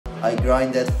I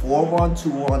grinded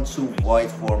 4-1-2-1-2 wide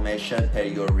formation per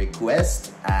your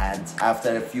request, and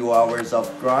after a few hours of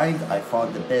grind I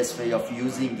found the best way of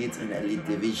using it in Elite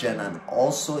Division and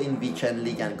also in Weekend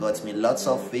League, and got me lots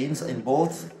of wins in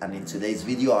both. And in today's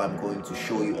video I'm going to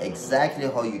show you exactly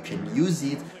how you can use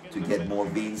it to get more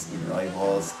wins in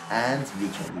Rivals and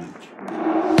Weekend League.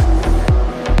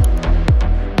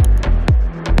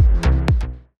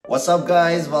 What's up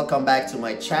guys, welcome back to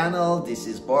my channel. This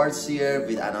is Bartz here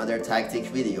with another tactic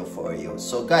video for you.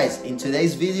 So guys, in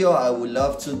today's video I would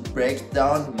love to break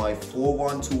down my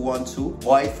 4-1-2-1-2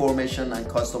 wide formation and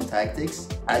custom tactics.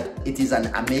 It is an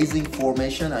amazing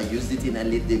formation. I used it in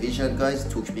Elite Division guys.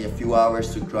 It took me a few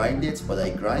hours to grind it, but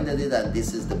I grinded it, and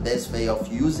this is the best way of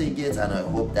using it, and I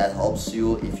hope that helps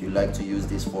you if you like to use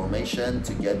this formation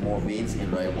to get more wins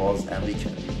in Rivals and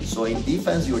Weekend League. So in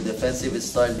defense, your defensive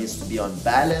style needs to be on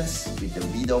balance with a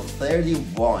width of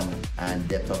 31 and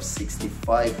depth of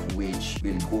 65, which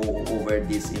will go over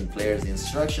this in player's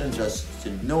instruction. Just to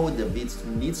know, the width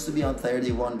needs to be on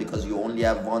 31 because you only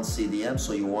have one CDM,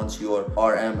 so you want your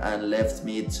RM and left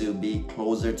mid to be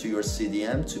closer to your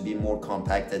CDM to be more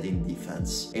compacted in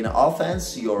defense. In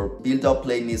offense, your build-up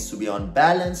play needs to be on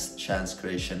balance, chance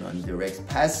creation on direct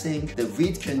passing. The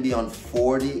width can be on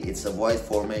 40. It's a wide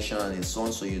formation on its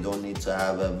own, so you don't need to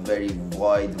have a very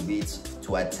wide width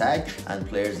to attack, and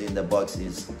players in the box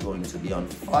is going to be on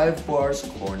 5 bars,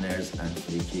 corners and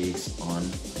free kicks on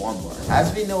 1 bar.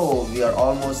 As we know, we are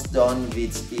almost done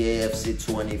with eafc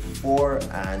 24,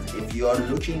 and if you are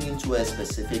looking into a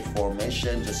specific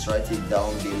formation, just write it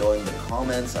down below in the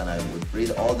comments and I would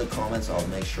read all the comments. I'll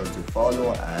make sure to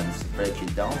follow and break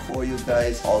it down for you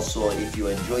guys. Also, if you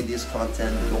enjoyed this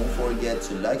content, don't forget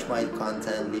to like my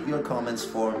content, leave your comments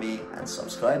for me and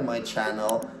subscribe my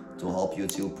channel to help you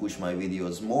to push my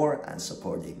videos more and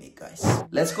supporting me guys.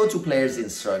 Let's go to players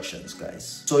instructions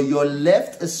guys. So your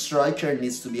left striker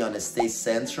needs to be on a stay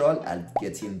central and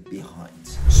getting behind.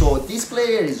 So this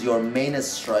player is your main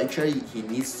striker. He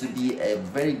needs to be a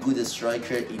very good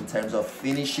striker in terms of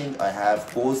finishing. I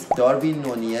have both Darwin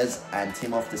Nunez and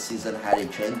Team of the Season Harry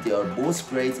Kane. They are both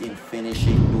great in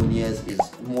finishing. Nunez is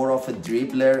more of a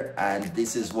dribbler, and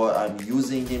this is what I'm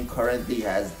using him currently. He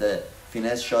has the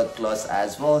finesse shot class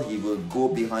as well. He will go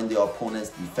behind the opponent's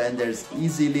defenders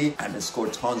easily and score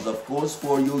tons of goals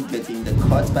for you, getting the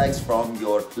cutbacks from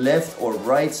your left or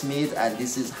right mid, and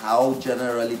this is how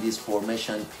generally this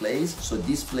formation plays. So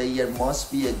this player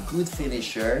must be a good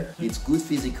finisher with good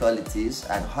physicalities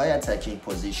and high attacking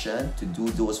position to do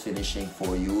those finishing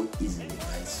for you easily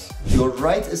guys. Your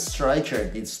right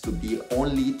striker needs to be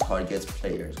only target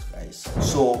players guys.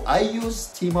 So I use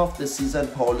Team of the Season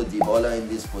Paulo Dybala in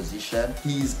this position.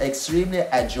 He's extremely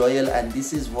agile, and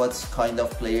this is what kind of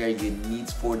player you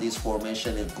need for this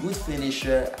formation. A good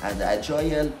finisher and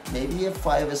agile, maybe a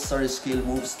 5-star skill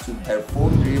moves to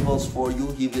perform dribbles for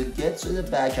you. He will get to the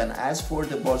back and ask for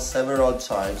the ball several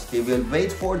times. He will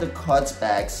wait for the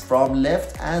cutbacks from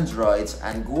left and right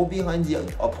and go behind the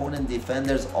opponent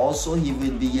defenders. Also, he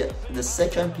will be the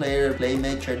second player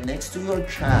playmaker next to your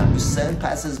cam to send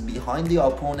passes behind the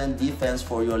opponent defense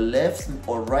for your left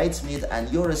or right mid and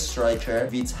your striker.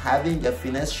 With having a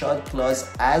finesse shot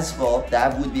class as well,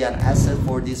 that would be an asset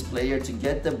for this player to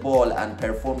get the ball and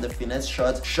perform the finesse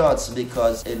shots,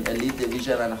 because in Elite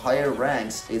Division and higher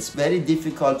ranks it's very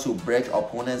difficult to break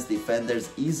opponents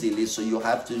defenders easily, so you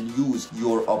have to use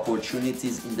your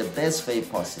opportunities in the best way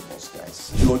possible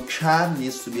guys. Your cam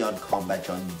needs to be on comeback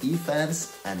on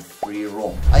defense and free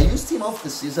roam. I use Team of the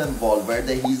Season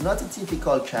Valverde. He's not a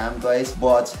typical cam guys,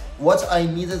 but what I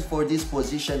needed for this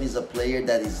position is a player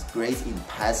that is great in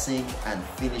passing and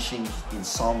finishing in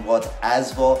somewhat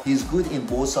as well. He's good in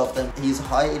both of them. He's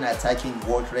high in attacking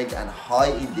work rate and high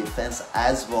in defense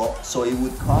as well, so he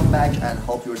would come back and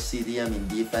help your CDM in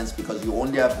defense because you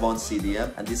only have one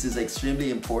CDM, and this is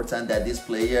extremely important that this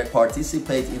player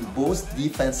participate in both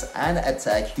defense and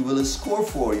attack. He will score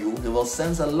for you, he will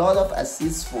send a lot of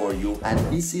assists for you, and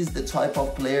this is the type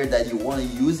of player that you want to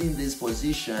use in this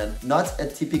position, not a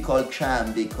typical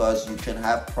cam, because you can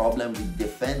have problem with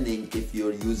defending if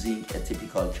you're using a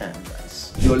typical cam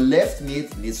guys. Your left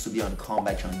mid needs to be on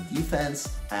comeback on defense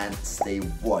and stay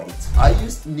wide. I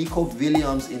used Nico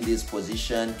Williams in this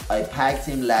position. I packed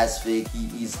him last week.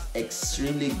 He is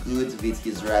extremely good with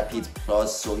his rapid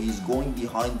plus, so he's going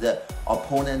behind the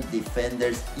opponent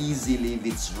defenders easily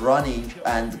with running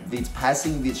and with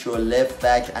passing with your left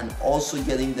back and also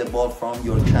getting the ball from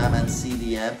your cam and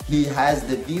CDM. He has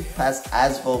the deep pass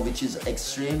as well, which is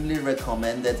extremely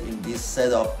recommended in this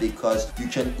setup because you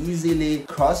can easily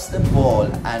cross the ball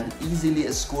and easily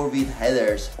score with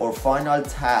headers or final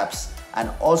taps And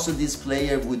also this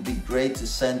player would be great to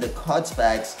send the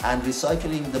cutbacks and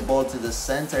recycling the ball to the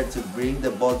center to bring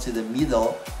the ball to the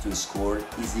middle to score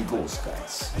easy goals,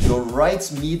 guys. Your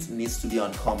right mid needs to be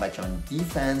on comeback on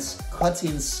defense, cut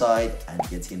inside and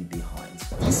get in behind.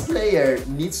 This player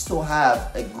needs to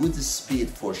have a good speed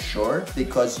for sure,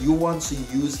 because you want to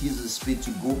use his speed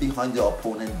to go behind the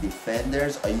opponent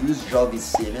defenders. I use Javi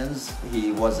Simmons.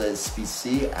 He was a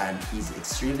SPC and he's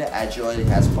extremely agile. He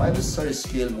has 5-star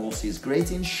skill moves. He's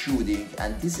great in shooting,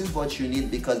 and this is what you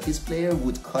need, because this player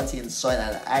would cut inside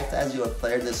and act as your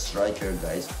third striker,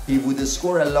 guys. He would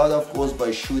score a lot of goals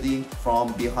by shooting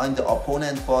from behind the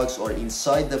opponent box or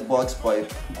inside the box by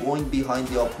going behind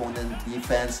the opponent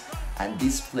defense. And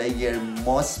this player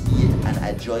must be an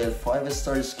agile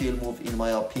 5-star skill move in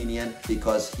my opinion,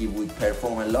 because he would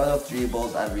perform a lot of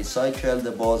dribbles and recycle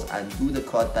the balls and do the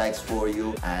cutbacks for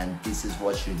you, and this is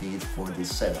what you need for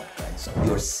this setup, guys.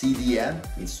 Your CDM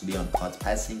needs to be on cut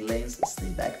passing lanes, stay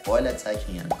back while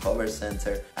attacking and cover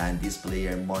center, and this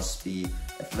player must be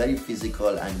a very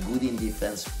physical and good in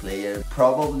defense player,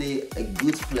 probably a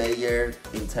good player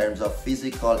in terms of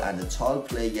physical and a tall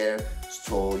player,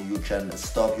 so you can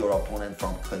stop your opponent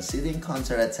from conceding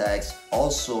counter-attacks,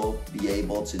 also be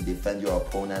able to defend your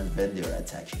opponent when they're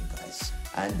attacking, guys.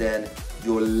 And then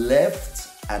your left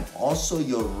and also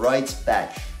your right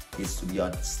back needs to be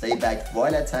on stay back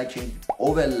while attacking,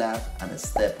 overlap and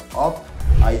step up.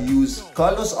 I use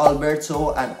Carlos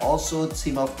Alberto and also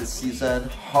team of the season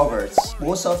Havertz.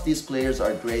 Both of these players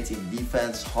are great in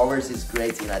defense. Havertz is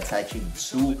great in attacking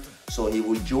too, so he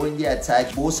will join the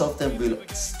attack. Both of them will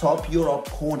stop your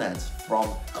opponent from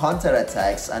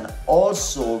counter-attacks, and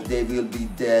also they will be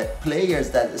the players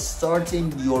that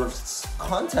starting your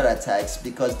counter-attacks,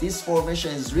 because this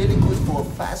formation is really good for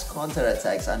fast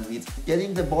counter-attacks, and with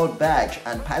getting the ball back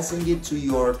and passing it to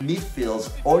your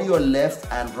midfields or your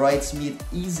left and right mid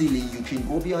easily, you can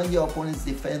go behind the opponent's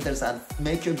defenders and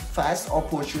make a fast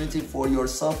opportunity for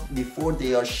yourself before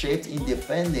they are shaped in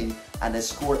defending and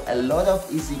score a lot of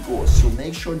easy goals. So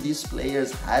make sure these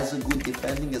players has a good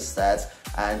defending stats,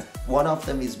 and one of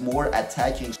them is more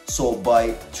attacking. So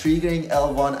by triggering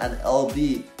L1 and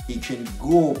LB, he can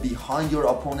go behind your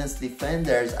opponent's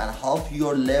defenders and help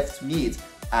your left mid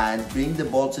and bring the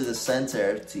ball to the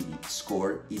center to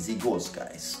score easy goals,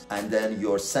 guys. And then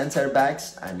your center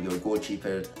backs and your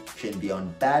goalkeeper can be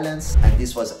on balance. And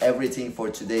this was everything for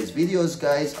today's videos,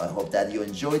 guys. I hope that you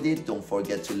enjoyed it. Don't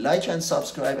forget to like and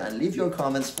subscribe and leave your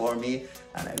comments for me,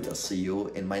 and I will see you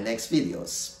in my next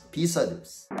videos. Peace,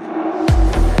 adios.